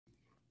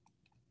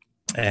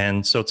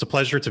And so it's a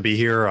pleasure to be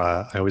here.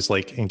 I always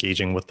like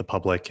engaging with the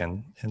public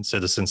and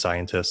citizen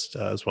scientists,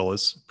 as well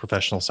as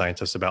professional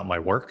scientists about my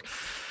work.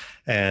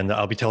 And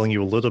I'll be telling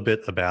you a little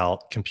bit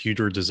about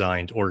computer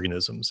designed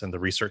organisms and the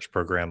research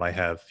program I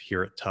have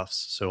here at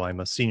Tufts. So I'm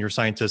a senior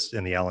scientist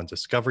in the Allen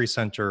Discovery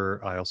Center.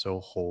 I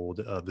also hold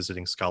a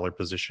visiting scholar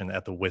position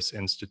at the Wyss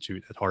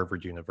Institute at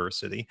Harvard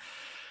University.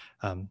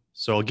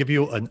 So I'll give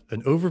you an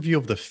overview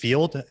of the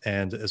field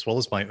and as well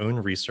as my own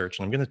research.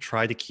 And I'm going to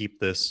try to keep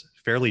this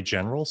fairly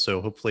general. So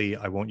hopefully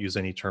I won't use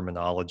any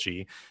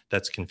terminology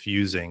that's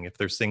confusing. If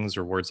there's things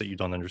or words that you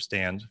don't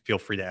understand, feel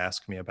free to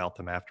ask me about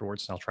them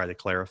afterwards and I'll try to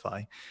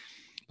clarify.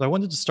 But I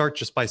wanted to start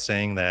just by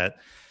saying that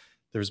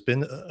there's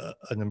been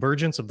an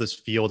emergence of this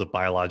field of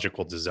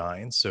biological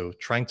design. So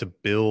trying to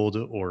build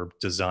or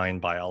design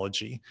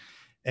biology.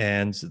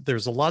 And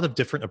there's a lot of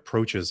different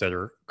approaches that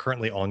are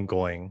currently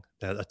ongoing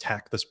that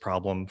attack this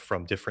problem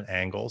from different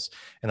angles.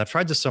 And I've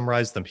tried to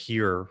summarize them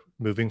here,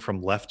 moving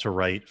from left to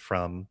right,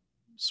 from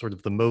sort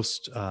of the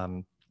most,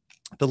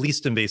 the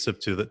least invasive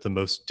to the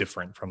most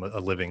different from a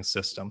living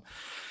system.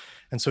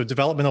 And so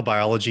developmental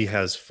biology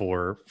has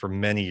for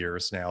many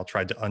years now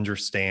tried to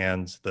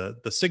understand the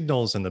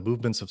signals and the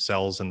movements of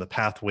cells and the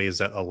pathways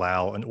that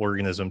allow an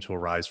organism to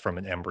arise from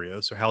an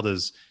embryo. So how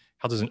does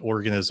an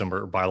organism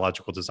or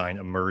biological design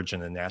emerge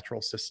in a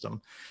natural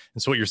system?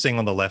 And so what you're seeing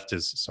on the left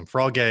is some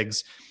frog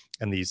eggs,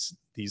 and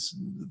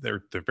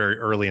they're very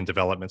early in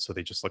development, so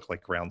they just look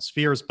like round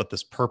spheres, but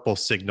this purple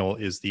signal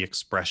is the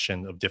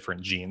expression of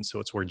different genes. So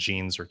it's where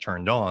genes are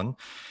turned on.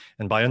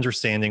 And by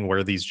understanding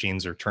where these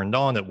genes are turned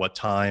on, at what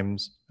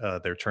times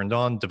they're turned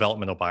on,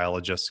 developmental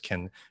biologists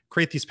can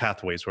create these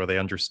pathways where they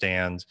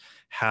understand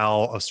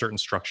how a certain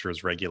structure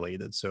is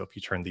regulated. So if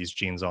you turn these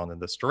genes on in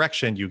this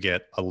direction, you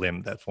get a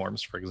limb that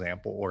forms, for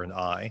example, or an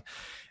eye.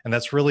 And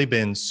that's really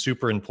been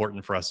super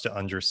important for us to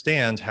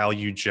understand how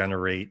you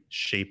generate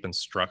shape and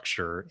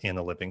structure in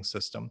a living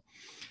system.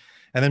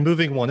 And then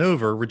moving one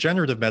over,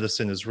 regenerative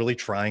medicine is really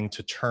trying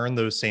to turn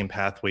those same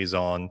pathways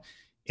on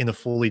in a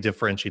fully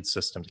differentiated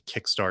system to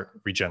kickstart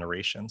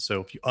regeneration. So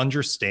if you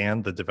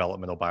understand the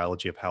developmental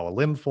biology of how a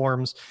limb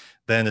forms,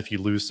 then if you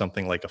lose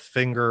something like a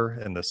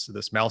finger in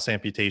this mouse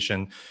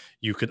amputation,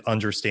 you could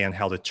understand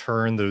how to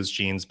turn those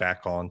genes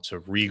back on to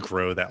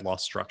regrow that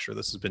lost structure.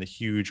 This has been a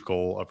huge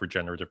goal of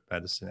regenerative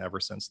medicine ever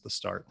since the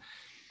start.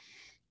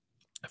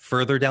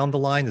 Further down the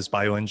line is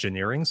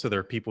bioengineering. So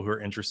there are people who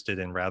are interested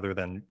in, rather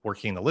than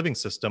working in a living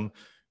system,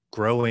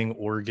 growing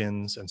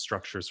organs and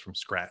structures from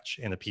scratch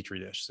in a petri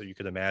dish. So you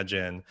could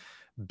imagine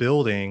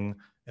building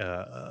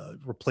a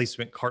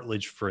replacement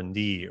cartilage for a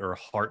knee or a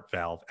heart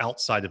valve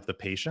outside of the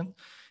patient,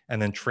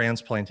 and then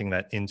transplanting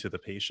that into the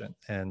patient.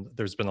 And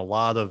there's been a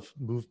lot of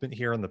movement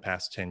here in the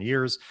past 10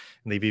 years.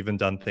 And they've even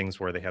done things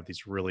where they have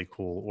these really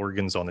cool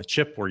organs on a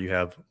chip where you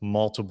have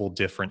multiple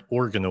different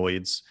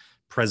organoids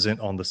present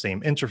on the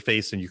same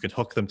interface, and you can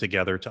hook them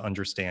together to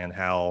understand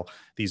how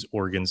these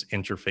organs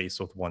interface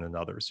with one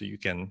another. So you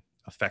can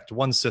affect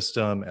one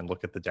system and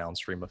look at the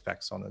downstream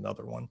effects on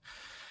another one.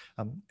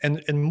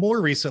 And more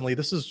recently,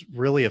 this is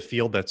really a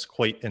field that's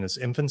quite in its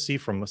infancy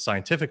from a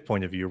scientific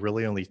point of view,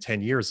 really only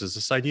 10 years, is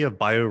this idea of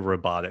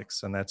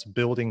biorobotics, and that's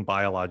building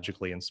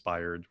biologically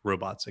inspired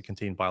robots that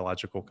contain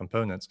biological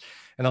components.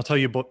 And I'll tell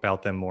you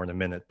about them more in a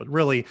minute. But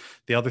really,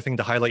 the other thing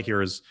to highlight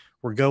here is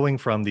we're going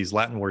from these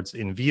Latin words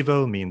in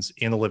vivo, means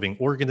in a living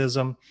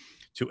organism,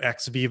 to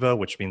ex vivo,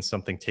 which means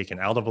something taken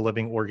out of a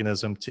living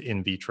organism, to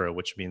in vitro,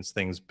 which means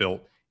things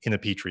built in a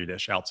petri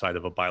dish outside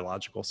of a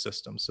biological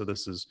system. So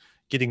this is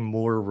getting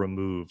more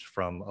removed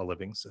from a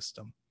living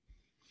system.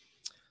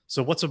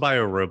 So what's a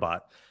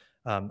biorobot?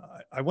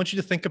 I want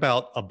you to think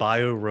about a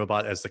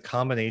biorobot as the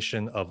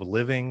combination of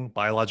living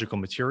biological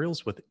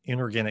materials with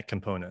inorganic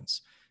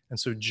components. And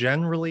so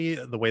generally,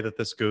 the way that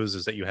this goes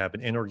is that you have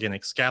an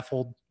inorganic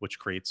scaffold, which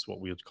creates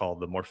what we would call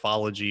the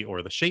morphology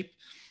or the shape.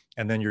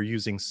 And then you're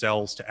using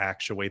cells to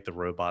actuate the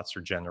robots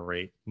or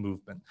generate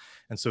movement.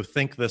 And so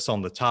think this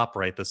on the top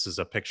right, this is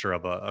a picture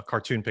of a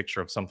cartoon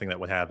picture of something that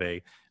would have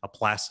a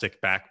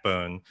plastic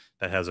backbone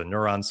that has a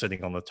neuron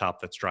sitting on the top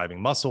that's driving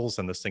muscles,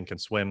 and this thing can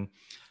swim.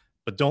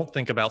 But don't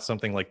think about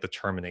something like the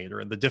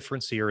Terminator. And the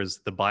difference here is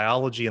the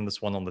biology in this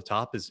one on the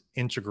top is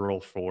integral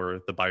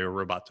for the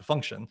biorobot to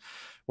function.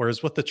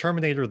 Whereas with the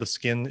Terminator, the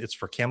skin, it's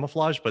for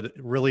camouflage, but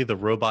really the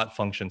robot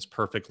functions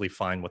perfectly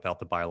fine without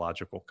the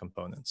biological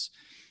components.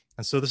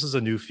 And so this is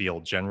a new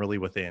field, generally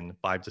within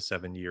 5 to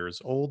 7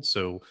 years old.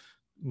 So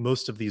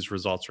most of these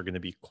results are going to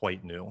be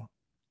quite new.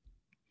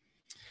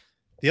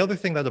 The other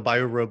thing that a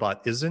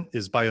biorobot isn't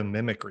is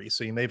biomimicry.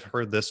 So you may have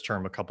heard this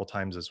term a couple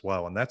times as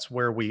well. And that's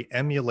where we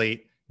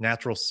emulate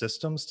natural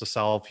systems to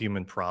solve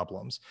human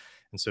problems.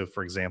 And so,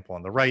 for example,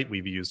 on the right,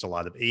 we've used a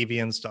lot of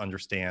avians to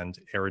understand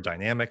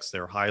aerodynamics.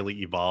 They're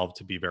highly evolved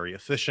to be very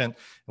efficient,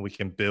 and we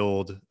can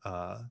build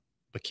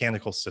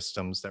mechanical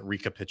systems that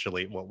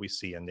recapitulate what we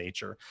see in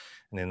nature.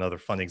 And another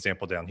fun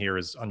example down here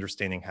is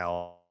understanding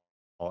how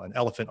an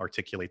elephant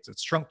articulates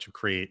its trunk to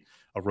create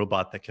a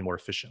robot that can more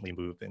efficiently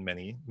move in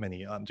many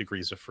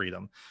degrees of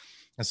freedom.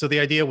 And so the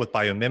idea with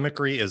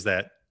biomimicry is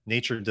that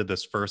nature did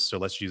this first, so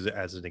let's use it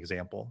as an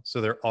example.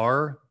 So there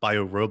are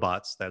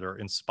biorobots that are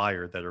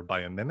inspired, that are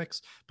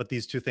biomimics, but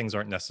these two things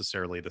aren't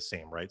necessarily the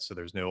same, right? So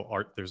there's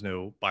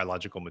no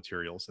biological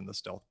materials in the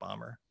stealth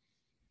bomber.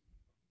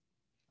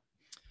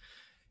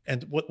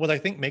 And what I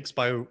think makes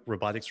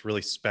biorobotics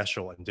really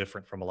special and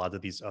different from a lot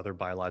of these other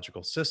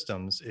biological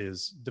systems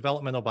is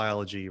developmental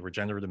biology,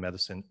 regenerative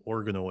medicine,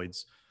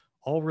 organoids,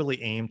 all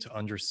really aim to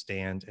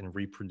understand and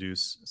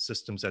reproduce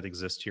systems that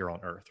exist here on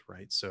Earth,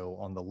 right? So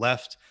on the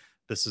left,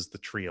 this is the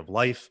tree of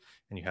life,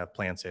 and you have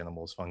plants,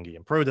 animals, fungi,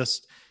 and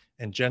protists.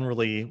 And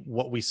generally,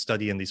 what we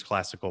study in these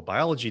classical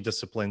biology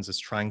disciplines is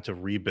trying to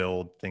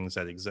rebuild things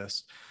that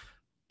exist.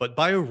 But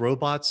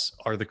biorobots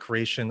are the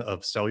creation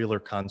of cellular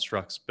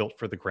constructs built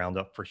for the ground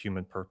up for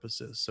human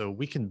purposes. So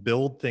we can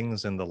build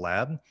things in the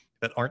lab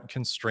that aren't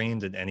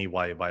constrained in any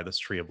way by this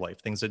tree of life,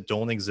 things that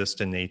don't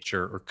exist in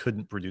nature or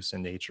couldn't produce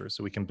in nature.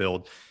 So we can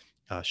build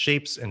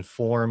shapes and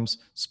forms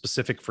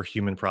specific for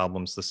human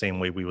problems the same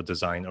way we would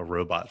design a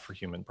robot for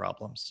human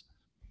problems.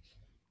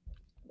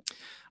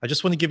 I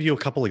just want to give you a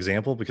couple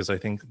examples because I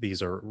think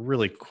these are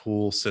really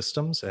cool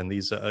systems, and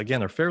these,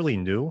 again, are fairly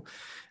new.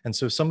 And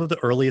so some of the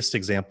earliest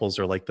examples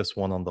are like this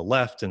one on the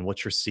left, and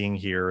what you're seeing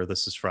here,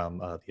 this is from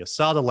the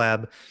Asada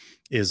lab,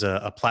 is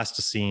a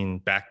plasticine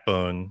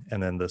backbone,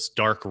 and then this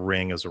dark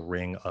ring is a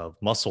ring of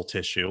muscle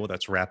tissue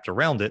that's wrapped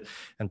around it.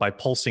 And by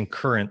pulsing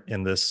current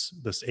in this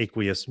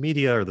aqueous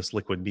media or this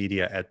liquid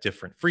media at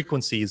different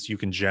frequencies, you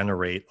can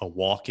generate a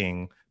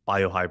walking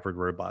biohybrid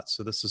robot.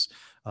 So this is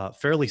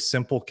fairly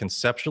simple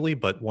conceptually,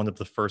 but one of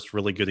the first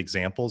really good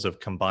examples of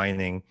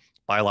combining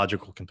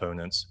biological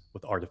components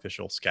with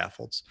artificial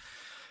scaffolds.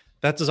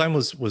 That design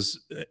was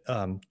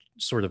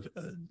sort of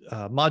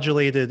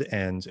modulated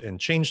and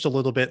changed a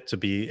little bit to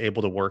be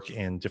able to work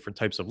in different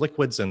types of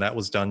liquids. And that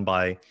was done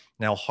by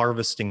now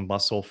harvesting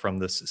muscle from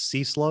this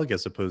sea slug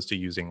as opposed to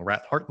using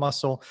rat heart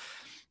muscle.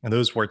 And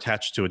those were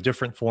attached to a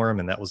different form,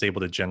 and that was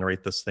able to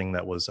generate this thing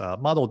that was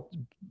modeled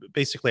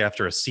basically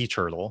after a sea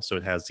turtle. So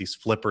it has these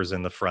flippers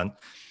in the front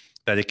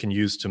that it can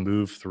use to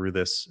move through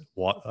this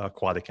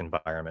aquatic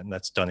environment. And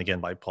that's done again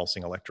by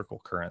pulsing electrical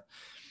current.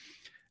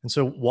 And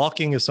so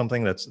walking is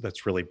something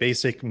that's really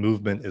basic.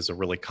 Movement is a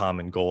really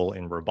common goal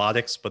in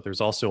robotics, but there's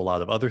also a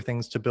lot of other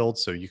things to build.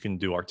 So you can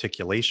do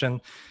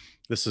articulation.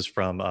 This is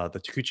from the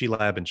Takuchi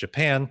lab in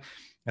Japan.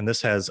 And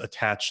this has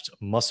attached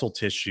muscle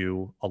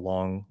tissue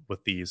along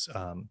with these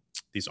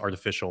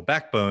artificial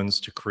backbones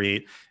to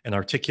create an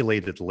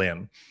articulated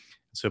limb.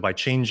 So by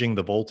changing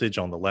the voltage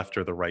on the left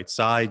or the right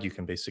side, you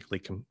can basically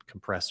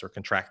compress or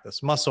contract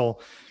this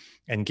muscle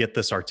and get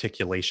this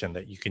articulation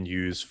that you can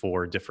use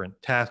for different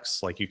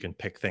tasks. Like you can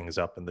pick things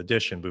up in the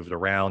dish and move it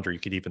around, or you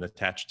could even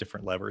attach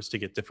different levers to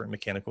get different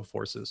mechanical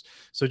forces.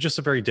 So just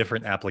a very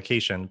different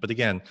application. But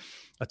again,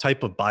 a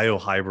type of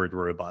biohybrid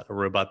robot, a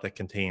robot that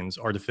contains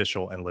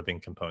artificial and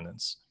living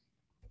components.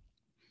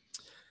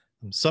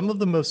 Some of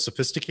the most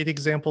sophisticated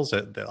examples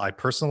that I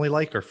personally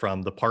like are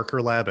from the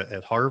Parker lab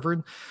at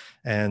Harvard.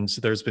 And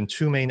there's been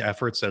two main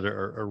efforts that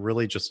are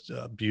really just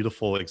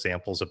beautiful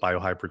examples of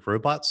biohybrid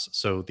robots.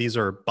 So these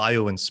are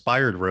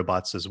bio-inspired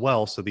robots as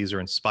well. So these are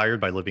inspired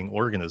by living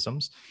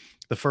organisms.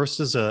 The first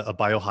is a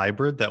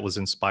biohybrid that was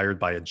inspired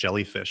by a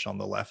jellyfish on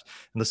the left.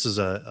 And this is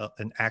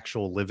an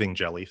actual living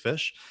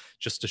jellyfish,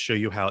 just to show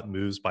you how it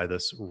moves by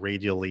this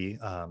radially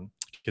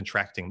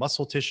contracting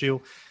muscle tissue.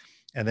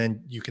 And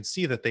then you can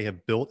see that they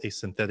have built a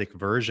synthetic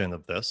version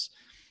of this,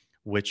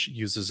 which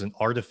uses an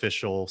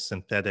artificial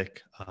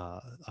synthetic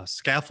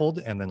scaffold.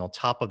 And then on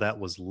top of that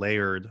was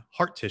layered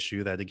heart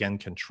tissue that again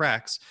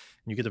contracts.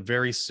 And you get a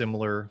very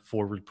similar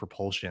forward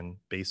propulsion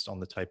based on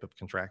the type of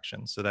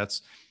contraction. So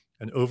that's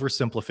an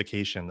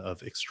oversimplification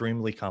of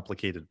extremely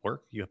complicated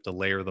work. You have to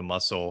layer the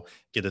muscle,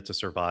 get it to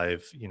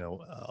survive,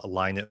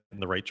 align it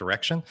in the right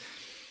direction.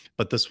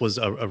 But this was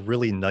a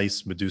really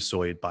nice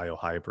medusoid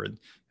biohybrid.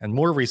 And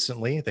more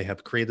recently, they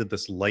have created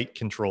this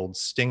light-controlled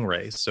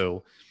stingray.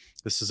 So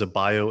this is a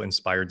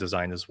bio-inspired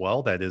design as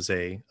well. That is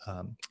a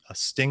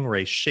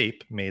stingray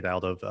shape made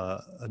out of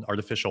an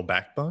artificial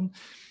backbone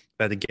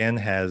that again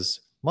has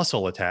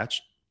muscle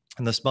attached.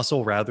 And this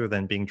muscle, rather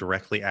than being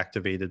directly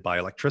activated by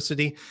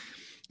electricity,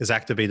 is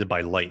activated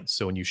by light.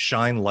 So when you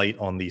shine light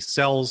on these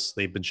cells,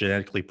 they've been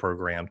genetically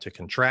programmed to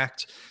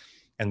contract.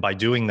 And by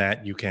doing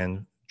that, you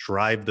can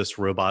drive this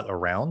robot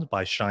around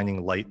by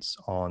shining lights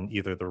on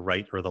either the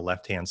right or the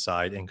left-hand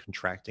side and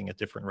contracting at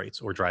different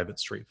rates, or drive it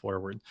straight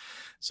forward.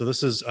 So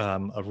this is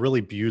a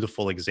really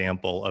beautiful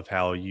example of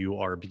how you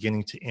are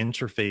beginning to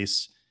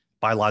interface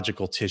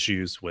biological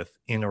tissues with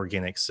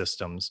inorganic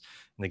systems.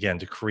 And again,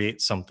 to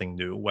create something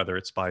new, whether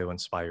it's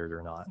bio-inspired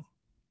or not.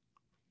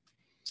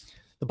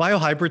 The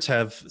biohybrids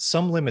have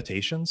some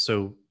limitations.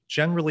 So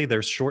generally,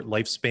 there's short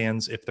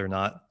lifespans if they're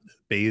not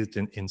bathed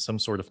in some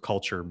sort of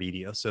culture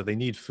media. So they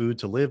need food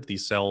to live.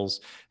 These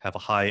cells have a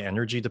high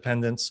energy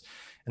dependence.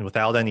 And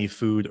without any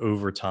food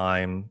over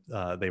time,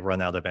 they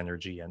run out of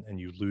energy and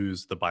you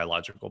lose the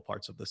biological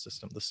parts of the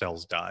system. The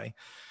cells die.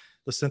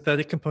 The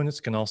synthetic components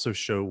can also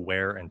show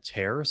wear and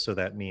tear. So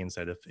that means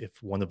that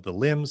if one of the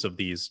limbs of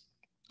these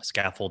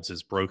scaffolds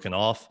is broken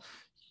off,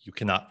 you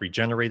cannot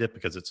regenerate it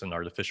because it's an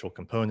artificial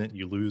component.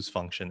 You lose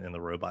function in the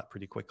robot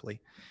pretty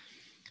quickly.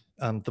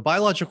 The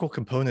biological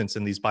components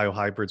in these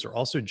biohybrids are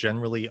also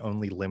generally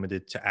only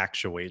limited to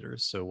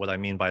actuators. So what I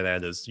mean by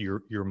that is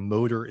your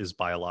motor is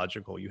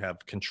biological. You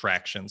have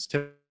contractions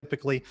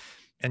typically,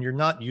 and you're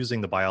not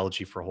using the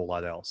biology for a whole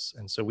lot else.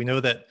 And so we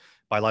know that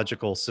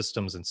biological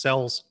systems and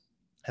cells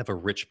have a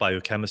rich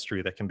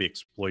biochemistry that can be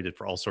exploited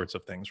for all sorts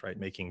of things, right?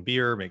 Making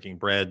beer, making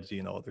bread,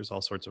 there's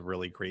all sorts of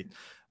really great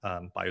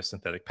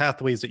biosynthetic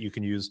pathways that you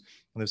can use.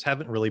 And those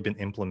haven't really been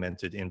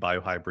implemented in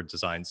biohybrid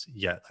designs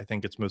yet. I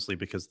think it's mostly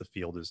because the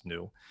field is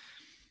new.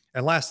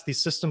 And last,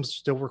 these systems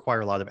still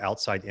require a lot of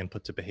outside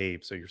input to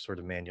behave. So you're sort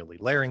of manually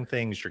layering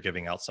things, you're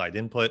giving outside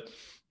input,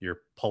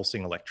 you're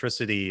pulsing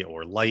electricity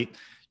or light.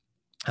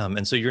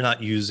 And so you're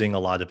not using a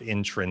lot of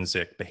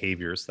intrinsic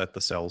behaviors that the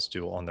cells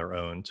do on their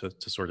own to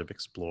sort of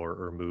explore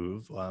or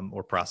move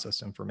or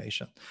process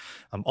information.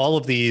 All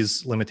of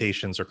these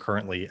limitations are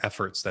currently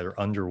efforts that are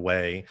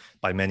underway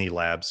by many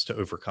labs to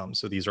overcome.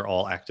 So these are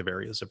all active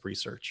areas of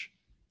research.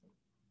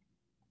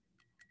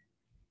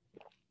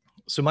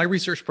 So my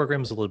research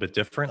program is a little bit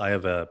different. I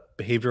have a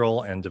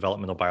behavioral and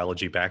developmental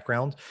biology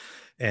background.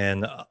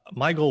 And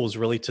my goal was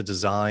really to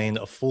design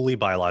a fully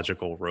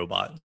biological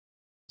robot.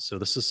 So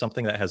this is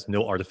something that has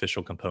no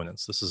artificial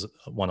components. This is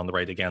one on the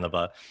right again of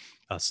a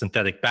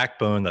synthetic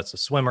backbone that's a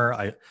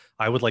swimmer.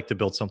 I would like to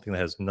build something that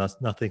has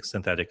nothing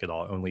synthetic at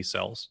all, only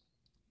cells.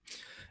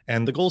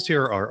 And the goals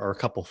here are a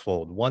couple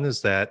fold. One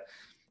is that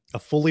a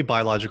fully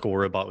biological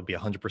robot would be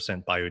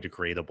 100%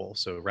 biodegradable.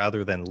 So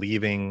rather than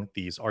leaving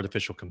these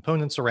artificial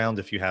components around,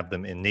 if you have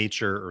them in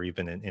nature or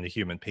even in a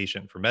human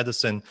patient for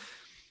medicine,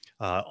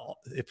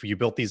 if you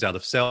built these out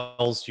of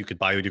cells, you could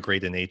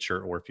biodegrade in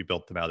nature, or if you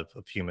built them out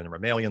of human and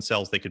mammalian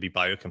cells, they could be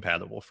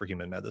biocompatible for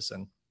human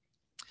medicine.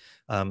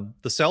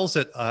 The cells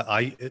that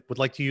I would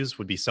like to use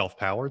would be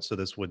self-powered, so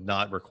this would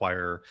not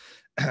require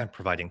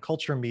providing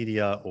culture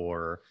media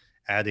or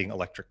adding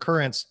electric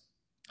currents.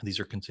 These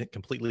are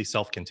completely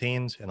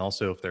self-contained, and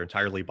also if they're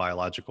entirely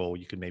biological,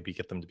 you could maybe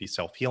get them to be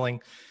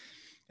self-healing.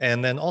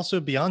 And then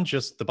also beyond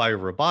just the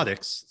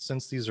biorobotics,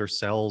 since these are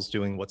cells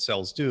doing what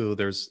cells do,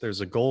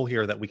 there's a goal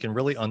here that we can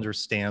really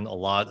understand a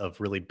lot of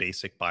really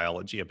basic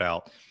biology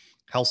about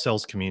how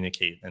cells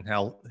communicate and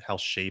how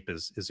shape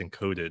is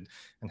encoded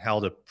and how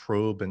to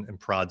probe and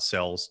prod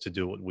cells to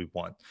do what we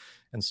want.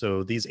 And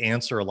so these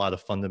answer a lot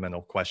of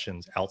fundamental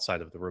questions outside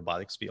of the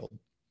robotics field.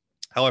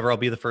 However, I'll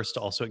be the first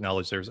to also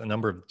acknowledge there's a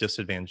number of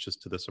disadvantages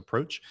to this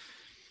approach.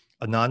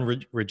 A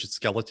non-rigid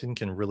skeleton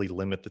can really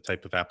limit the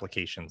type of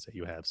applications that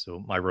you have. So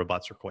my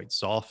robots are quite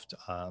soft,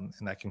 and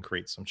that can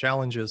create some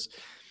challenges.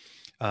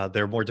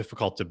 They're more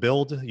difficult to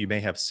build. You may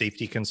have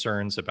safety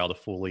concerns about a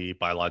fully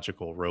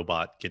biological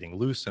robot getting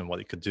loose and what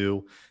it could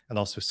do, and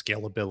also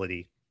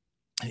scalability.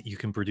 You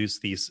can produce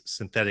these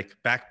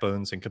synthetic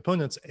backbones and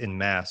components in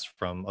mass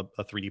from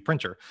a 3D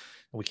printer.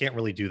 And we can't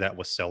really do that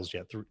with cells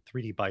yet.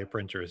 3D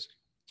bioprinters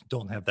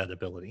don't have that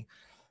ability.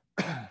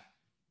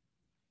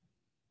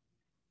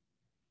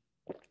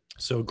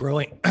 So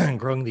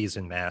growing these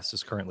in mass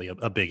is currently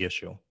a big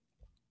issue.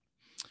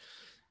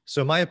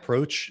 So my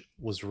approach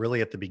was really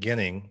at the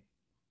beginning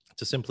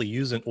to simply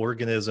use an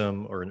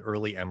organism or an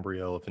early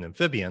embryo of an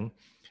amphibian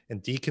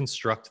and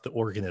deconstruct the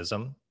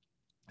organism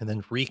and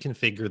then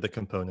reconfigure the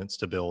components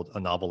to build a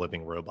novel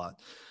living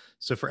robot.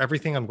 So for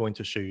everything I'm going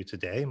to show you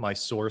today, my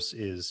source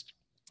is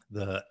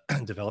the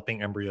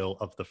developing embryo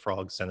of the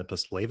frog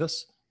Xenopus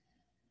laevis.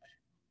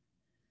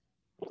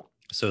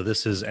 So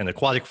this is an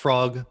aquatic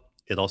frog.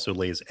 It also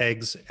lays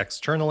eggs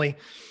externally.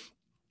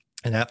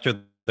 And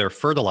after they're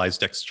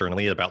fertilized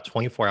externally, about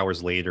 24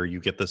 hours later, you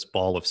get this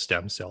ball of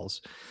stem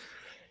cells.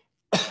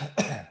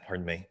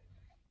 Pardon me.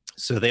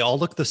 So they all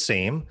look the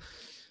same,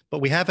 but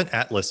we have an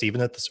atlas,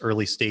 even at this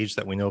early stage,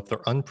 that we know if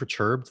they're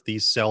unperturbed,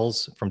 these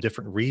cells from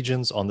different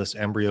regions on this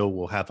embryo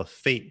will have a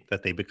fate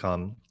that they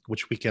become,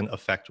 which we can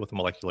affect with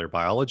molecular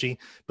biology.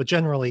 But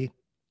generally,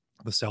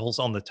 the cells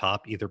on the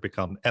top either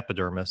become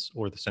epidermis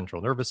or the central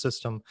nervous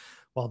system,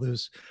 while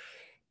those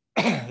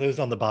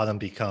on the bottom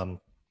become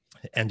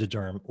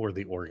endoderm or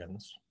the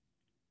organs.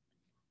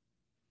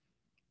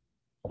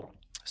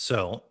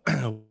 So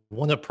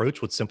one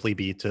approach would simply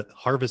be to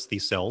harvest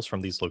these cells from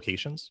these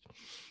locations,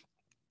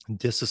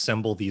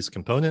 disassemble these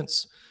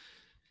components,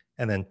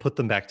 and then put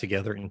them back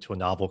together into a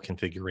novel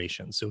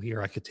configuration. So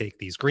here I could take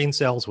these green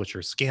cells, which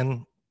are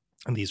skin,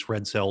 and these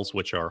red cells,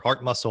 which are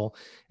heart muscle,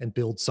 and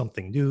build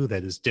something new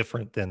that is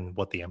different than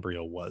what the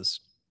embryo was.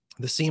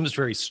 This seems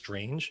very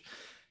strange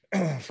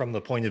from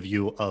the point of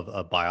view of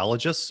a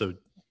biologist, so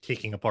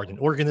taking apart an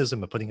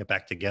organism and putting it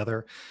back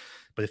together.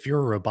 But if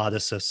you're a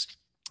roboticist,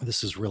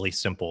 this is really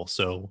simple.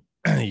 So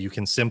you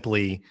can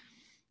simply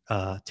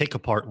take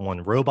apart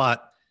one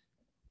robot,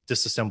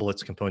 disassemble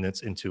its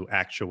components into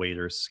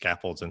actuators,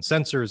 scaffolds, and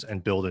sensors,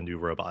 and build a new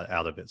robot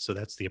out of it. So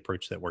that's the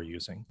approach that we're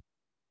using.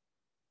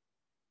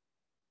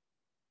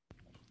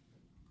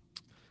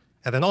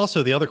 And then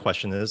also the other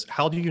question is,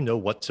 how do you know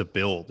what to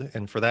build?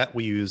 And for that,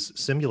 we use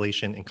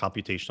simulation and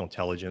computational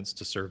intelligence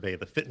to survey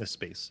the fitness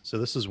space. So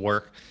this is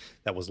work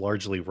that was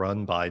largely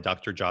run by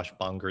Dr. Josh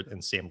Bongert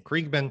and Sam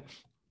Kriegman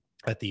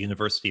at the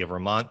University of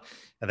Vermont.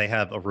 And they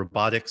have a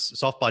robotics,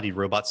 soft-bodied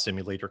robot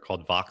simulator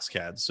called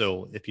VoxCAD.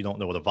 So if you don't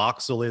know what a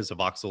voxel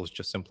is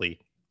just simply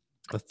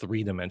a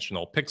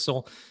three-dimensional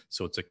pixel.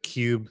 So it's a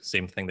cube,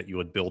 same thing that you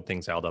would build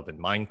things out of in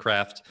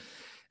Minecraft.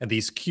 And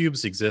these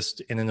cubes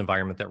exist in an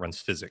environment that runs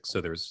physics.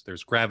 So there's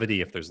gravity.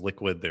 If there's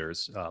liquid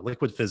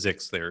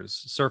physics, there's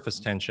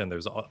surface tension,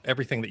 there's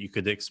everything that you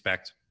could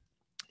expect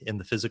in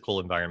the physical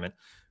environment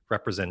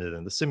represented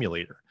in the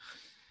simulator.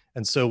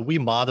 And so we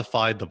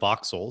modified the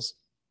voxels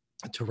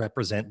to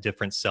represent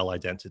different cell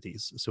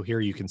identities. So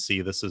here you can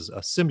see this is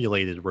a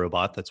simulated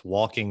robot that's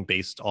walking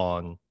based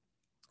on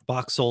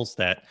voxels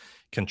that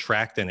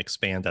contract and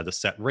expand at a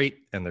set rate,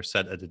 and they're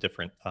set at a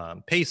different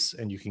pace,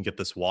 and you can get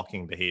this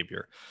walking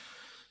behavior.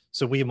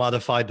 So we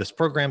modified this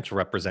program to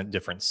represent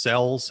different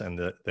cells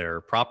and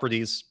their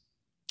properties.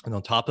 And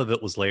on top of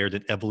it was layered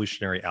an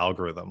evolutionary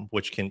algorithm,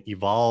 which can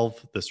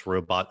evolve this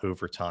robot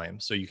over time.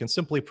 So you can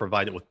simply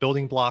provide it with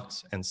building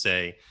blocks and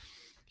say,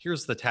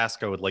 here's the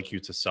task I would like you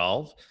to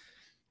solve.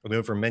 And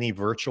over many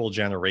virtual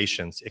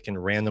generations, it can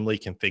randomly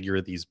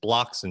configure these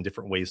blocks in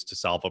different ways to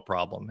solve a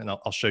problem. And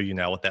I'll show you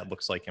now what that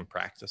looks like in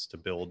practice to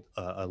build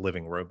a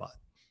living robot.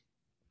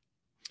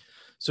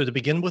 So to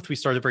begin with, we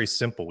started very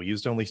simple. We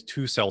used only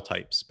two cell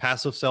types: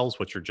 passive cells,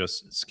 which are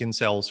just skin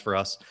cells for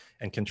us,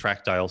 and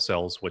contractile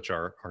cells, which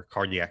are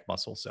cardiac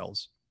muscle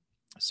cells.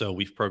 So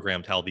we've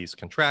programmed how these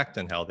contract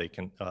and how they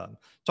can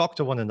talk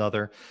to one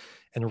another.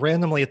 And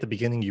randomly at the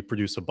beginning, you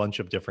produce a bunch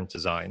of different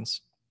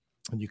designs.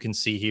 And you can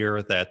see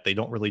here that they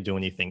don't really do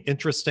anything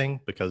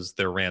interesting because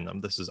they're random.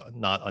 This is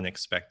not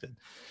unexpected.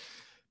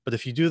 But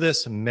if you do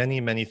this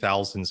many, many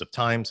thousands of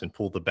times and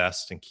pull the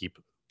best and keep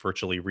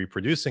virtually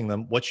reproducing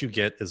them, what you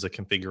get is a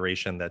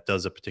configuration that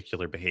does a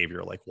particular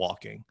behavior like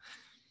walking.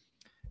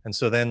 And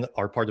so then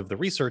our part of the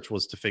research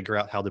was to figure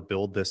out how to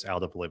build this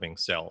out of living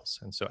cells.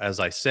 And so as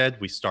I said,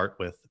 we start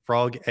with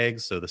frog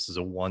eggs. So this is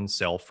a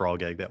one-cell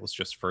frog egg that was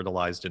just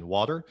fertilized in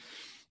water.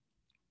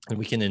 And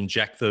we can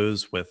inject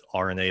those with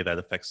RNA that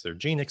affects their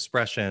gene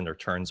expression or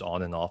turns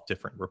on and off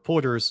different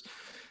reporters.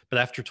 But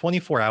after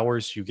 24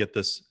 hours, you get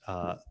this,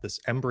 this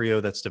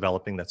embryo that's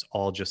developing that's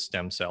all just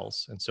stem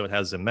cells. And so it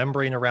has a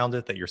membrane around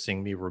it that you're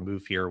seeing me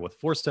remove here with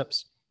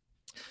forceps.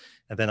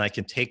 And then I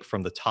can take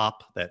from the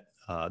top that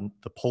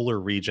the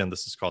polar region,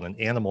 this is called an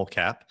animal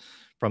cap,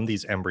 from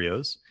these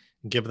embryos,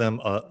 and give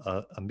them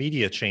a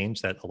media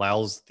change that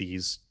allows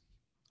these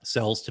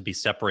cells to be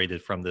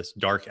separated from this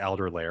dark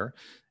outer layer.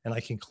 And I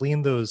can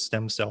clean those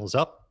stem cells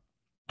up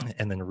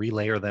and then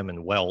relayer them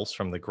in wells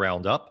from the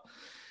ground up,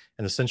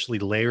 and essentially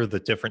layer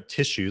the different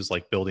tissues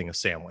like building a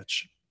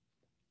sandwich.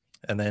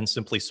 And then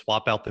simply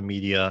swap out the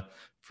media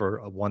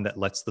for one that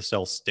lets the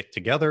cells stick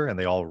together and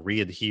they all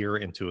re-adhere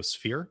into a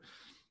sphere.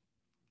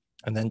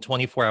 And then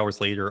 24 hours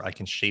later, I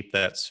can shape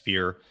that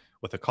sphere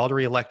with a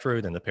cautery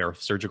electrode and a pair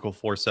of surgical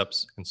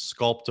forceps and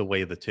sculpt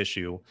away the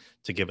tissue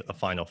to give it a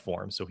final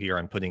form. So here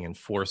I'm putting in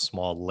 4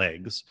 small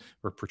legs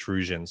or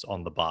protrusions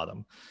on the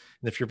bottom.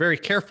 And if you're very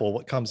careful,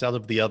 what comes out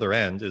of the other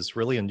end is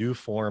really a new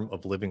form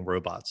of living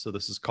robots. So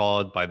this is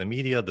called by the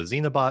media the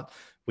Xenobot.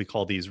 We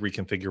call these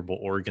reconfigurable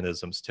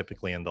organisms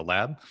typically in the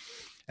lab.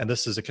 And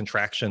this is a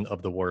contraction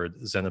of the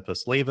word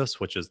Xenopus laevis,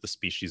 which is the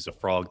species of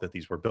frog that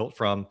these were built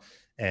from,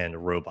 and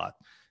robot.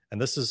 And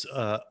this is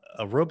a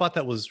robot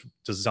that was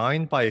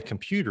designed by a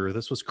computer.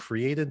 This was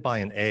created by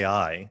an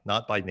AI,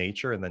 not by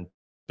nature, and then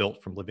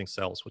built from living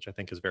cells, which I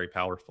think is very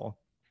powerful.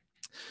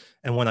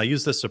 And when I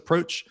use this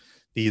approach,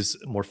 these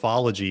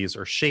morphologies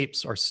or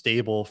shapes are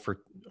stable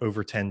for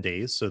over 10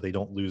 days, so they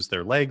don't lose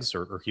their legs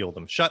or heal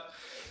them shut.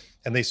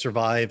 And they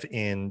survive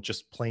in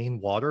just plain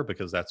water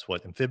because that's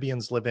what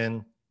amphibians live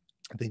in.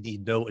 They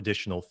need no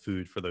additional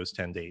food for those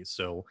 10 days.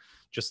 So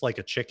just like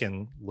a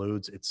chicken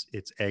loads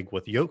its egg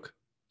with yolk,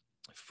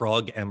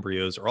 frog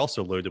embryos are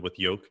also loaded with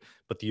yolk,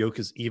 but the yolk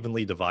is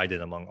evenly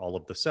divided among all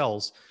of the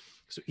cells.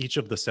 So each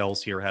of the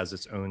cells here has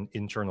its own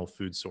internal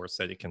food source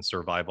that it can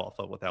survive off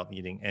of without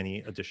needing any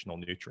additional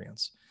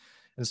nutrients.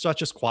 And it's not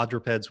just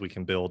quadrupeds. We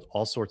can build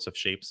all sorts of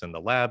shapes in the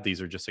lab. These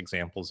are just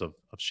examples of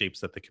shapes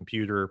that the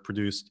computer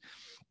produced.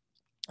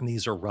 And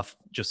these are rough,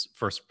 just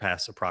first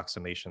pass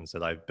approximations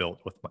that I've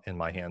built in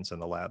my hands in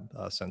the lab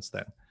since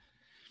then.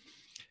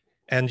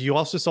 And you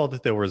also saw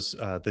that there was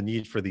the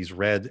need for these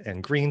red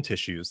and green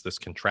tissues, this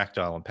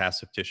contractile and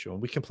passive tissue. And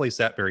we can place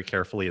that very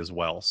carefully as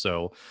well.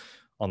 So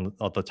on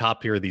the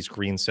top here, these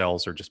green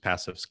cells are just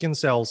passive skin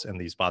cells, and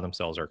these bottom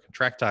cells are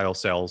contractile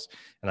cells.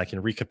 And I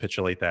can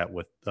recapitulate that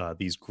with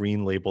these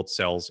green labeled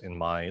cells in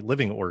my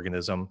living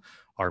organism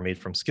are made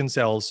from skin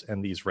cells,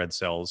 and these red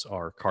cells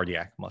are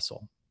cardiac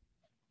muscle.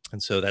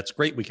 And so that's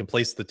great. We can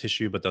place the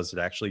tissue, but does it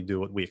actually do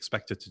what we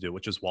expect it to do,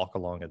 which is walk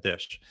along a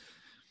dish?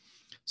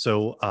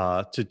 So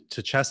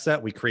to test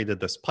that, we created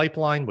this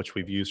pipeline, which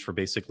we've used for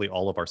basically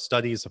all of our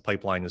studies. A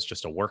pipeline is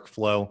just a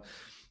workflow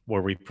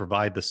where we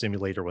provide the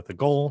simulator with a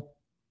goal.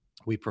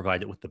 We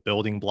provide it with the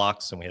building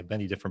blocks, and we have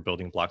many different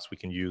building blocks we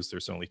can use.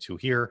 There's only 2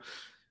 here.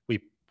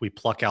 We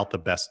pluck out the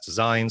best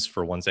designs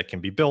for ones that can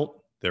be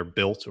built. They're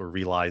built or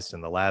realized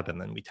in the lab, and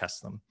then we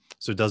test them.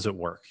 So does it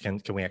work?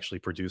 Can we actually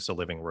produce a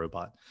living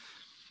robot?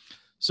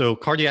 So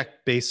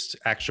cardiac-based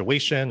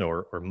actuation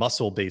or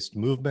muscle-based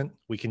movement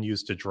we can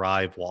use to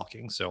drive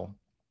walking. So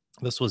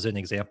this was an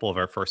example of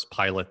our first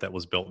pilot that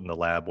was built in the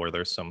lab, where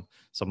there's some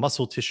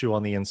muscle tissue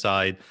on the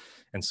inside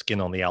and skin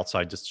on the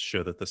outside, just to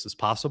show that this is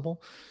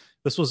possible.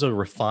 This was a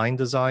refined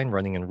design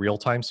running in real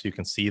time, so you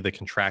can see the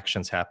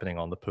contractions happening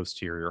on the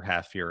posterior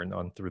half here and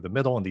on through the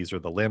middle, and these are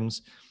the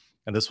limbs.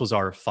 And this was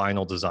our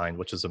final design,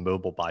 which is a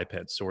mobile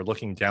biped. So we're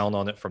looking down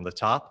on it from the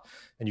top,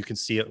 and you can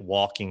see it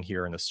walking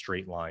here in a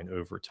straight line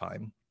over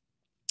time.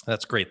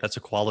 That's great. That's a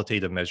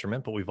qualitative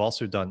measurement, but we've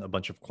also done a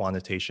bunch of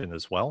quantitation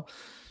as well.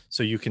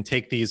 So you can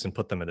take these and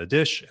put them in a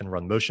dish and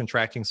run motion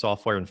tracking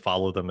software and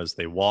follow them as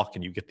they walk,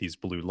 and you get these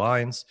blue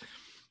lines.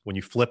 When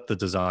you flip the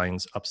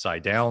designs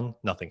upside down,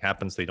 nothing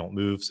happens. They don't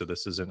move. So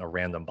this isn't a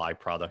random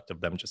byproduct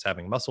of them just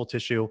having muscle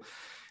tissue.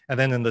 And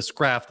then in this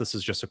graph, this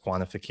is just a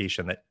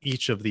quantification that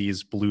each of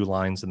these blue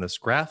lines in this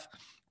graph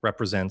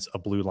represents a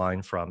blue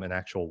line from an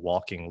actual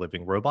walking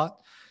living robot.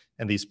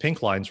 And these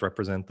pink lines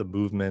represent the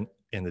movement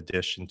in the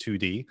dish in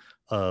 2D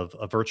of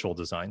a virtual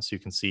design. So you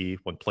can see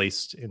when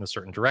placed in a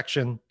certain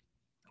direction,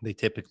 they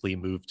typically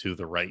move to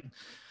the right.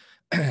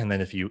 And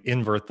then if you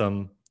invert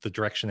them, the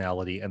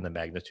directionality and the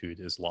magnitude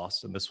is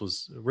lost. And this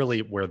was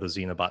really where the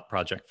Xenobot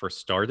project first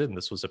started. And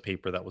this was a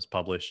paper that was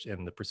published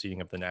in the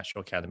Proceeding of the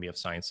National Academy of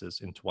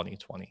Sciences in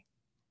 2020.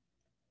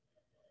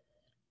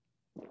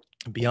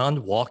 Beyond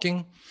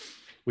walking,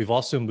 we've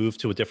also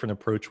moved to a different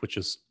approach, which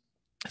is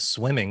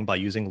swimming by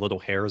using little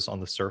hairs on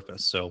the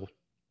surface. So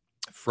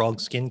frog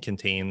skin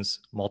contains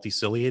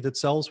multiciliated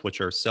cells,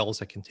 which are cells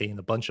that contain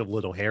a bunch of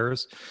little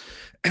hairs,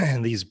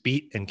 and these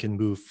beat and can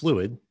move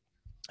fluid.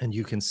 And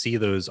you can see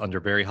those under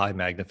very high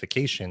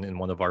magnification in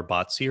one of our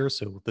bots here.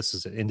 So this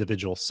is an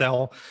individual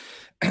cell.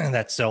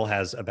 That cell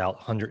has about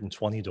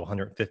 120 to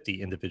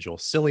 150 individual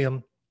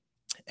cilium.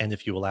 And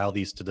if you allow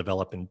these to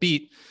develop and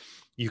beat,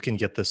 you can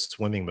get this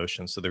swimming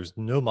motion. So there's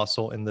no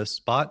muscle in this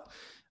bot.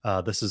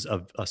 This is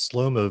a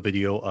slow-mo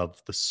video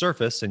of the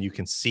surface, and you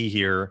can see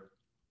here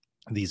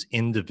these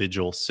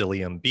individual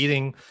cilium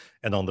beating.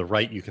 And on the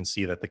right, you can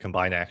see that the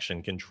combined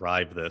action can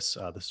drive this.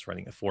 This is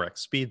running at 4x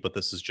speed, but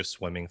this is just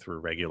swimming through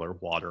regular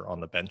water on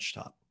the bench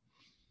top.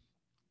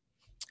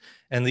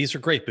 And these are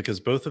great because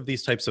both of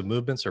these types of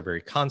movements are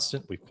very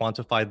constant. We've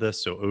quantified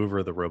this. So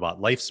over the robot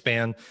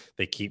lifespan,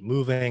 they keep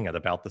moving at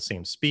about the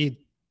same speed.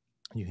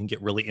 You can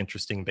get really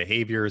interesting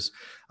behaviors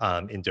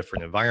in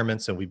different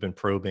environments. And we've been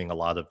probing a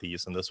lot of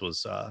these. And this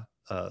was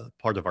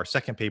part of our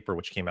second paper,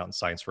 which came out in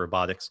Science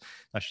Robotics.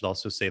 I should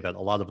also say that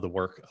a lot of the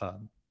work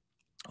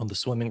on the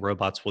swimming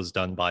robots was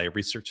done by a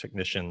research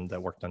technician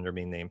that worked under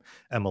me named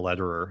Emma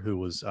Lederer, who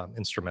was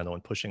instrumental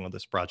in pushing on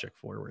this project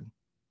forward.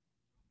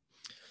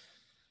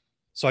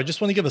 So I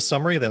just want to give a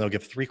summary, then I'll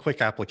give 3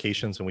 quick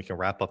applications and we can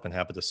wrap up and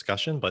have a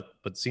discussion. But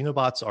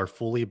Xenobots are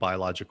fully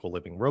biological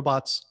living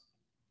robots.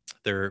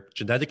 They're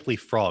genetically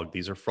frog.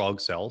 These are frog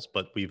cells,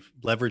 but we've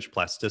leveraged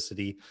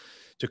plasticity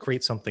to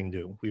create something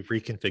new. We've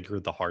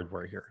reconfigured the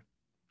hardware here.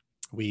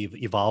 We've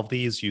evolved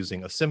these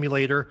using a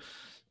simulator.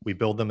 We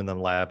build them in the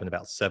lab in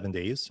about 7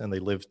 days, and they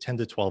live 10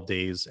 to 12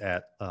 days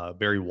at a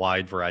very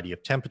wide variety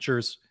of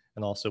temperatures.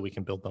 And also we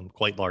can build them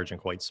quite large and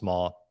quite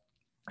small.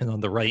 And on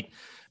the right,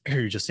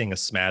 you're just seeing a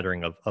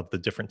smattering of the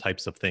different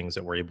types of things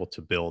that we're able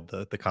to build,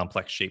 the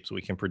complex shapes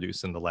we can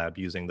produce in the lab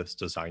using this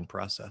design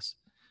process.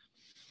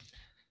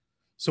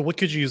 So what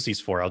could you use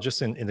these for? I'll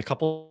just, in a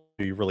couple,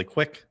 be really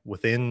quick.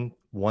 Within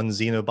one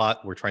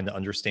Xenobot, we're trying to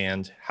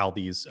understand how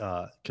these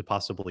could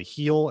possibly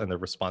heal and their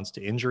response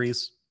to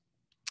injuries.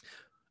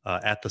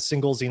 At the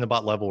single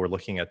Xenobot level, we're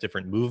looking at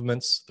different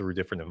movements through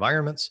different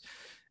environments.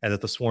 And at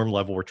the swarm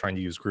level, we're trying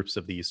to use groups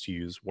of these to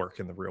use work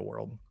in the real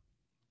world.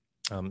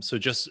 So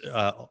just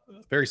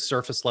very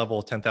surface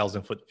level,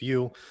 10,000 foot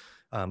view.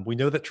 We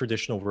know that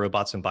traditional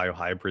robots and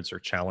biohybrids are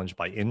challenged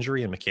by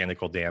injury and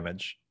mechanical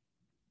damage.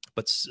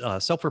 But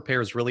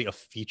self-repair is really a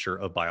feature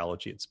of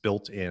biology. It's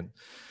built in.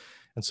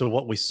 And so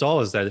what we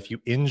saw is that if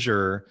you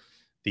injure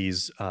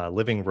these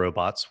living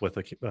robots with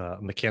a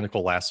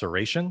mechanical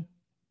laceration,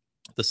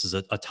 this is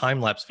a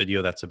time-lapse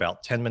video that's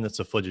about 10 minutes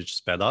of footage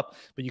sped up,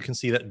 but you can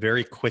see that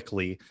very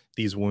quickly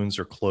these wounds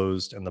are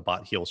closed and the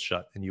bot heals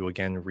shut, and you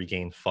again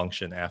regain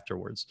function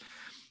afterwards.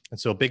 And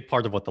so a big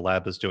part of what the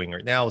lab is doing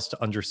right now is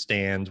to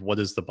understand what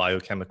is the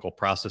biochemical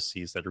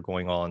processes that are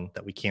going on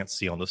that we can't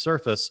see on the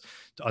surface,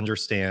 to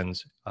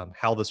understand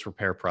how this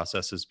repair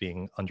process is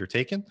being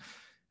undertaken.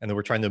 And then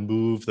we're trying to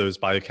move those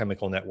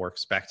biochemical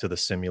networks back to the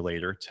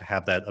simulator to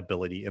have that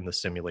ability in the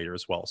simulator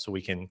as well. So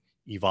we can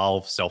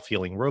evolve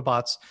self-healing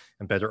robots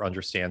and better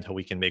understand how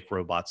we can make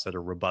robots that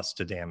are robust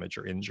to damage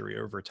or injury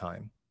over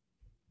time.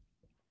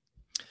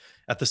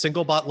 At the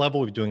single bot level,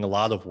 we're doing a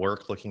lot of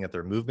work looking at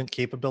their movement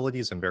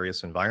capabilities in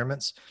various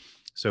environments.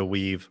 So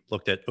we've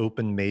looked at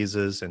open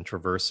mazes and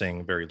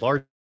traversing very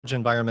large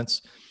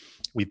environments.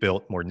 We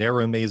built more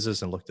narrow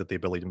mazes and looked at the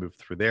ability to move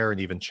through there, and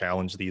even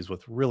challenged these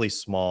with really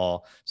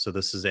small. So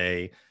this is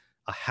a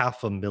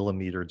 0.5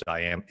 millimeter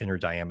inner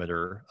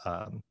diameter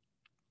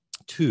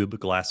tube,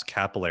 glass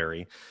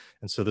capillary.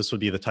 And so this would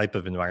be the type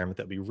of environment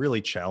that would be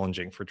really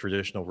challenging for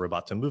traditional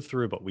robot to move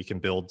through, but we can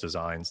build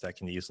designs that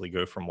can easily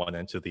go from one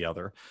end to the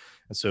other.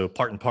 And so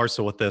part and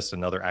parcel with this,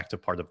 another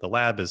active part of the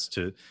lab is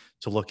to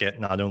look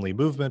at not only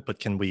movement, but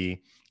can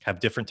we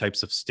have different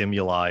types of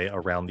stimuli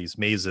around these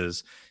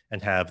mazes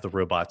and have the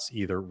robots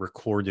either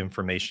record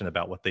information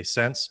about what they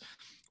sense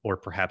or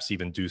perhaps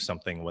even do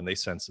something when they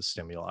sense a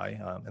stimuli.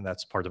 And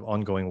that's part of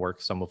ongoing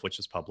work, some of which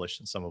is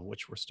published and some of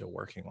which we're still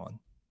working on.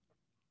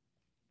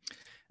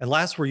 And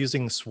last, we're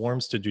using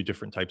swarms to do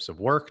different types of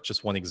work.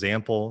 Just one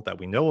example that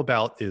we know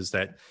about is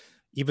that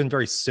even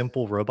very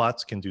simple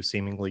robots can do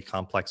seemingly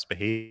complex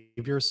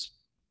behaviors.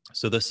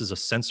 So this is a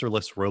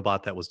sensorless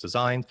robot that was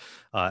designed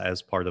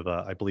as part of,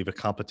 I believe, a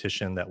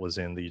competition that was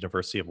in the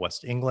University of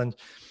West England,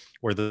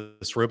 where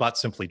this robot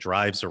simply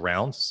drives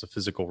around. It's a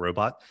physical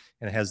robot,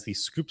 and it has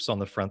these scoops on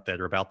the front that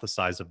are about the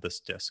size of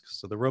this disc.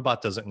 So the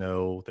robot doesn't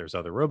know there's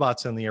other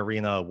robots in the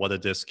arena, what a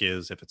disc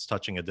is, if it's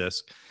touching a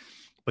disc.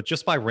 But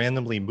just by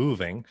randomly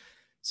moving,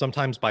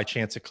 sometimes by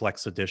chance it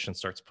collects a disc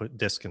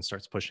and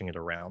starts pushing it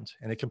around.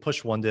 And it can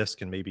push one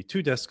disc and maybe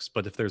two discs,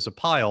 but if there's a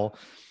pile,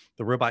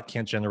 the robot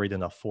can't generate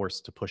enough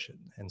force to push it.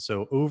 And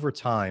so over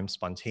time,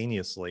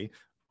 spontaneously,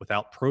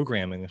 without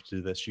programming to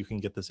do this, you can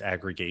get this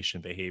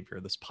aggregation behavior,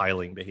 this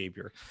piling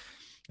behavior.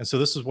 And so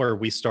this is where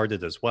we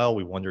started as well.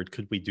 We wondered,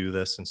 could we do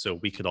this? And so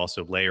we could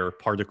also layer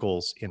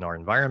particles in our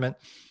environment.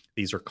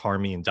 These are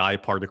carmine dye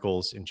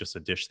particles in just a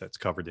dish that's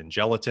covered in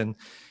gelatin.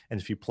 And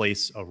if you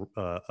place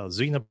a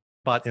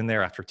Xenobot in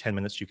there, after 10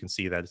 minutes, you can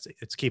see that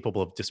it's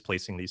capable of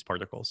displacing these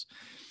particles.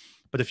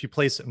 But if you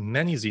place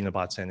many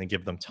Xenobots in and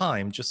give them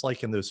time, just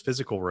like in those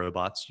physical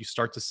robots, you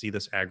start to see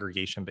this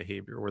aggregation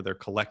behavior where they're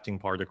collecting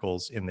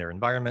particles in their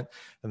environment.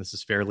 And this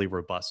is fairly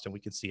robust, and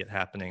we can see it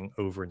happening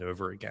over and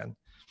over again.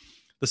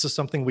 This is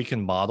something we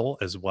can model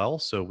as well.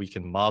 So we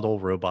can model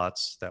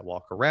robots that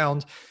walk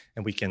around,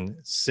 and we can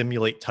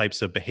simulate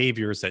types of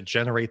behaviors that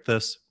generate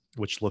this,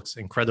 which looks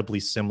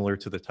incredibly similar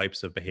to the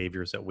types of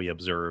behaviors that we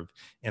observe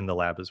in the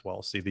lab as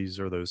well. See,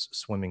 these are those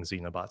swimming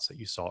Xenobots that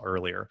you saw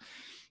earlier.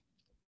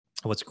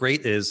 What's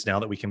great is now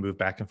that we can move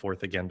back and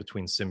forth again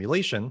between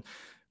simulation,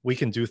 we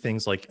can do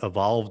things like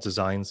evolve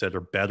designs that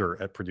are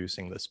better at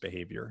producing this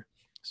behavior.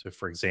 So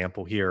for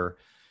example, here,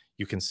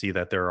 you can see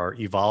that there are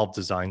evolved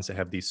designs that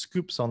have these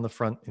scoops on the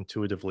front.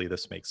 Intuitively,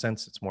 this makes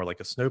sense. It's more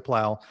like a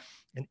snowplow.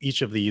 And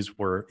each of these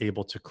were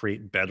able to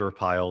create better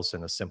piles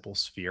in a simple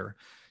sphere.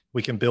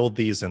 We can build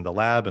these in the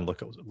lab and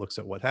looks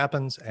at what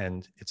happens.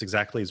 And it's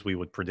exactly as we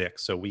would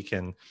predict. So we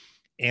can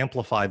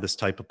amplify this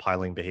type of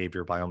piling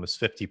behavior by almost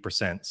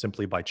 50%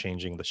 simply by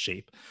changing the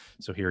shape.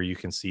 So here you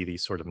can see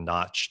these sort of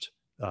notched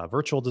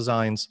virtual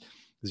designs.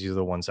 These are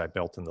the ones I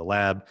built in the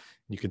lab.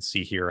 You can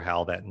see here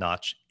how that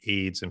notch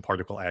aids in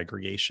particle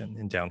aggregation.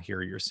 And down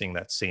here, you're seeing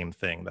that same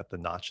thing, that the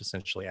notch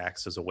essentially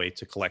acts as a way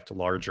to collect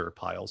larger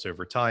piles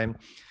over time.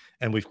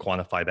 And we've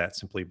quantified that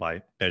simply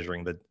by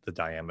measuring the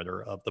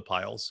diameter of the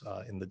piles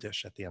in the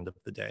dish at the end of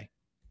the day.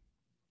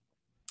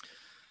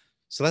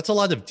 So that's a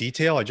lot of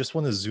detail. I just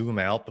want to zoom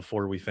out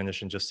before we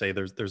finish and just say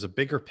there's a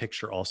bigger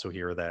picture also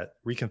here that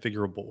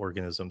reconfigurable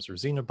organisms or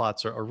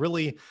Xenobots are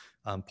really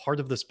part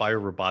of this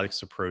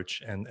biorobotics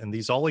approach. And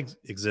these all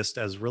exist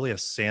as really a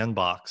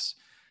sandbox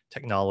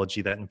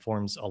technology that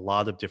informs a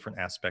lot of different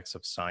aspects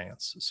of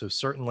science. So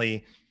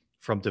certainly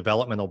from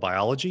developmental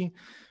biology,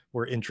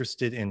 we're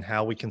interested in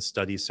how we can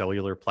study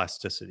cellular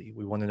plasticity.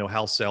 We want to know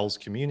how cells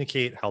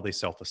communicate, how they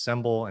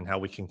self-assemble, and how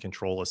we can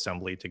control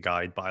assembly to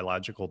guide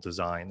biological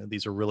design. And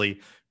these are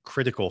really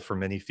critical for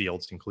many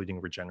fields,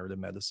 including regenerative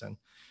medicine.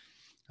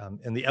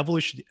 In the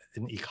evolution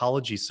and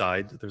ecology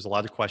side, there's a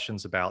lot of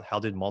questions about how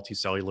did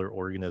multicellular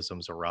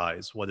organisms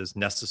arise? What is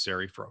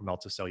necessary for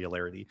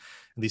multicellularity?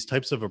 And these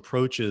types of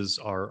approaches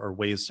are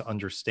ways to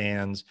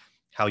understand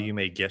how you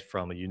may get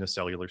from a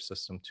unicellular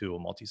system to a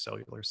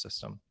multicellular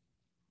system.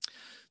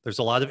 There's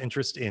a lot of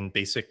interest in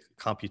basic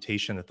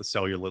computation at the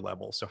cellular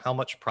level. So how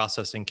much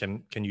processing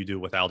can you do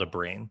without a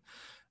brain?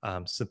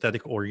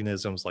 Synthetic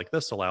organisms like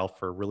this allow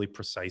for really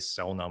precise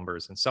cell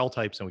numbers and cell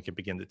types, and we can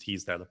begin to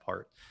tease that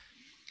apart.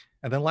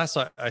 And then last,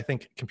 I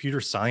think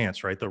computer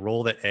science, right? The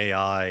role that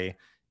AI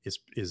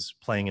is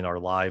playing in our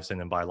lives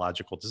and in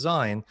biological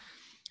design.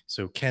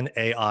 So can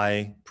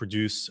AI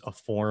produce a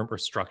form or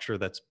structure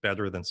that's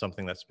better than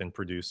something that's been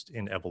produced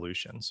in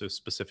evolution? So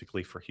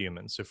specifically for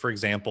humans. So for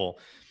example,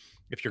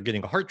 if you're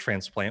getting a heart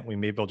transplant, we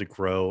may be able to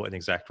grow an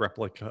exact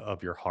replica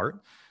of your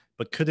heart,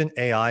 but could an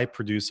AI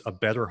produce a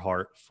better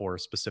heart for a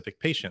specific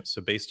patient?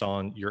 So based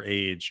on your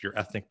age, your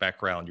ethnic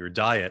background, your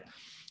diet,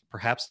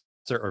 perhaps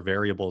there are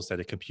variables that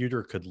a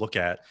computer could look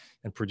at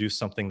and produce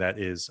something that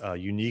is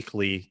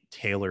uniquely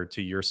tailored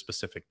to your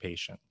specific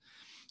patient.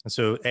 And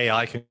so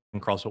AI can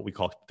cross what we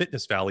call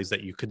fitness valleys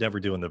that you could never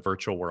do in the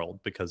virtual world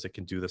because it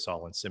can do this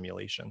all in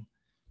simulation.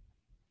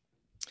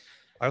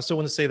 I also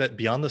want to say that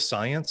beyond the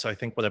science, I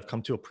think what I've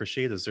come to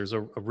appreciate is there's a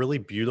really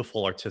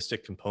beautiful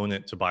artistic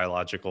component to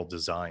biological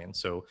design.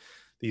 So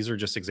these are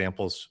just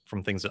examples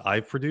from things that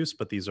I've produced,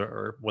 but these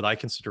are what I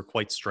consider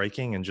quite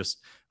striking and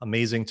just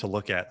amazing to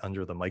look at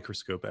under the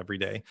microscope every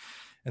day.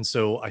 And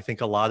so I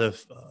think a lot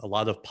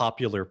of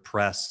popular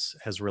press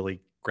has really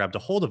grabbed a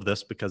hold of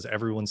this because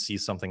everyone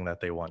sees something that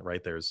they want,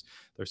 right? There's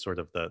sort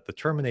of the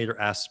Terminator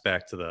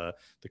aspect, the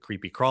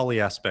creepy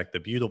crawly aspect, the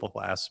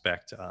beautiful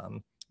aspect,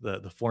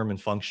 the form and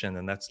function,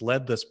 and that's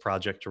led this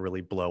project to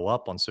really blow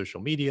up on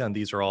social media. And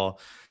these are all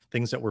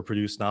things that were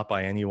produced not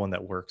by anyone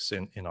that works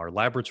in our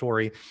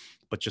laboratory,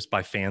 but just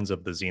by fans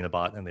of the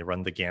Xenobot, and they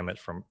run the gamut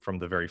from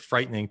the very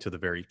frightening to the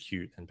very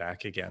cute and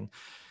back again.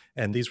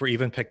 And these were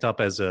even picked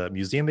up as a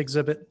museum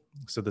exhibit.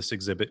 So this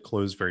exhibit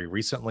closed very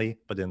recently,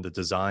 but in the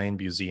Design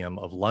Museum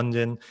of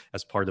London,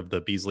 as part of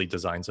the Beazley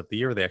Designs of the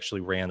Year, they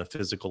actually ran a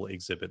physical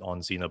exhibit on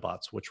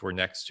Xenobots, which were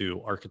next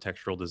to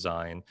architectural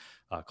design,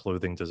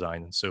 clothing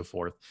design, and so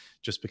forth,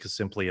 just because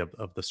simply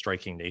of the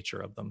striking nature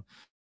of them.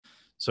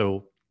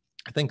 So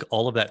I think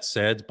all of that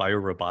said,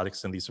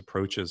 biorobotics and these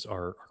approaches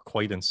are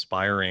quite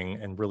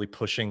inspiring and really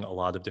pushing a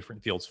lot of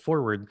different fields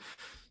forward.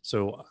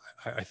 So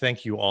I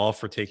thank you all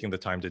for taking the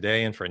time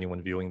today, and for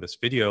anyone viewing this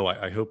video.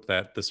 I hope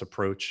that this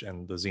approach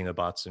and the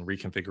Xenobots and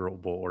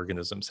reconfigurable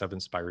organisms have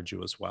inspired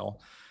you as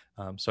well.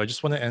 So I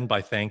just want to end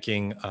by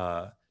thanking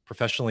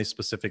professionally,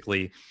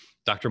 specifically,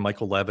 Dr.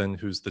 Michael Levin,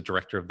 who's the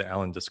director of the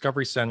Allen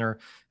Discovery Center,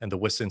 and the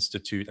Wyss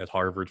Institute at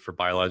Harvard for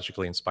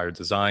Biologically Inspired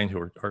Design,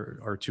 who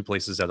are two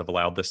places that have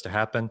allowed this to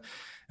happen.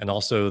 And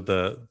also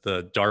the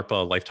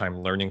DARPA Lifetime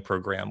Learning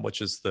Program,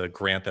 which is the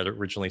grant that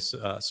originally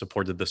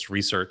supported this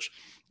research.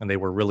 And they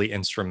were really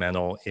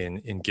instrumental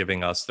in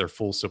giving us their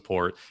full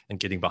support and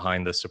getting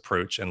behind this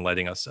approach and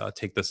letting us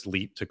take this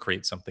leap to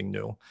create something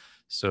new.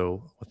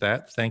 So with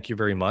that, thank you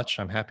very much.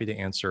 I'm happy to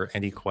answer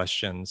any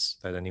questions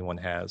that anyone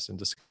has and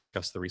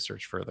discuss the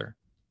research further.